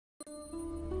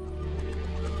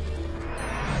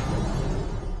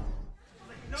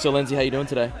So Lindsay, how you doing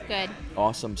today? Good.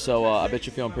 Awesome. So I bet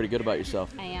you're feeling pretty good about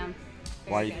yourself. I am.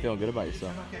 Why are you feeling good about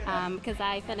yourself? Because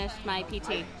I finished my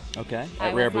PT. Okay.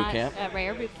 At Rare Boot Camp? At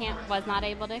Rare Boot Camp. Was not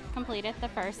able to complete it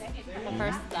at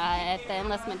the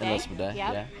enlistment day. Enlistment day,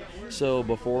 yep. yeah. So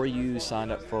before you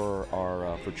signed up for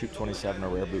our for Troop 27 or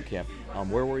Rare Boot Camp,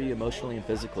 where were you emotionally and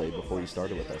physically before you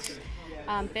started with us?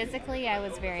 Physically, I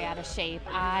was very out of shape.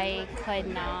 I could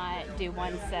not do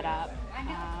one sit-up.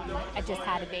 I just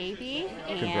had a baby,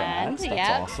 and Congrats, that's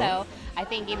yeah, awesome. so I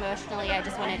think emotionally, I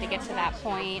just wanted to get to that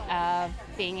point of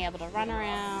being able to run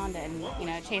around and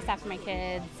chase after my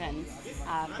kids. And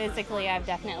physically, I've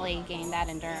definitely gained that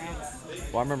endurance.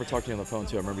 Well, I remember talking to you on the phone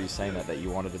too. I remember you saying that you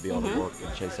wanted to be able to work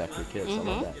and chase after your kids. I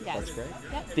love that. Yes. That's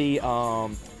great.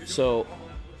 Yep. So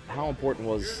how important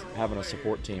was having a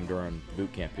support team during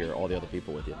boot camp here, all the other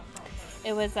people with you?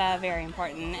 It was very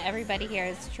important. Everybody here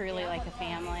is truly like a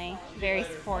family, very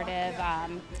supportive.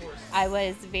 I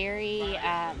was very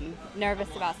nervous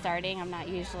about starting. I'm not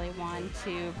usually one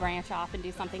to branch off and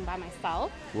do something by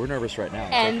myself. We're nervous right now.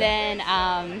 And then,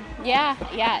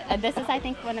 this is, I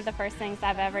think, one of the first things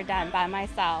I've ever done by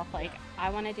myself. Like,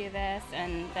 I want to do this,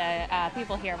 and the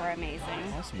people here were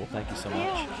amazing. Awesome. Well, thank you so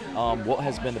much. What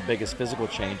has been the biggest physical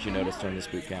change you noticed during this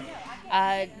boot camp?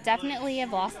 Definitely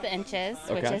have lost the inches,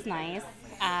 which is nice.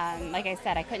 Like I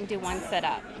said, I couldn't do one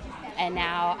sit-up, and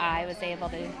now I was able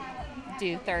to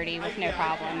do 30 with no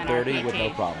problem. 30 with no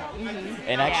problem.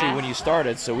 And actually, when you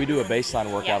started, so we do a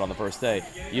baseline workout on the first day.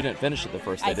 You didn't finish it the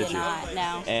first day, did you? I did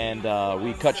not, no. And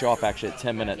we cut you off actually at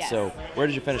 10 minutes. Yes. So where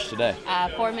did you finish today?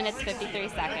 4 minutes, 53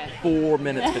 seconds. 4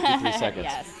 minutes, 53 seconds.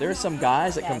 Yes. There are some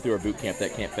guys that come through our boot camp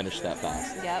that can't finish that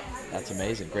fast. Yep. That's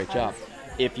amazing. Great job.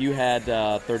 If you had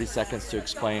 30 seconds to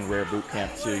explain Rare Boot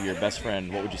Camp to your best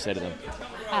friend, what would you say to them?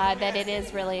 That it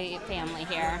is really family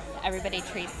here. Everybody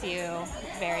treats you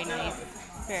very nice.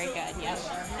 Very good, yep.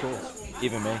 Cool.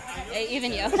 Even me?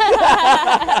 Even you.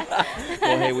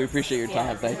 Well, hey, we appreciate your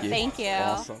time. Thank you. Thank you.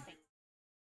 Awesome.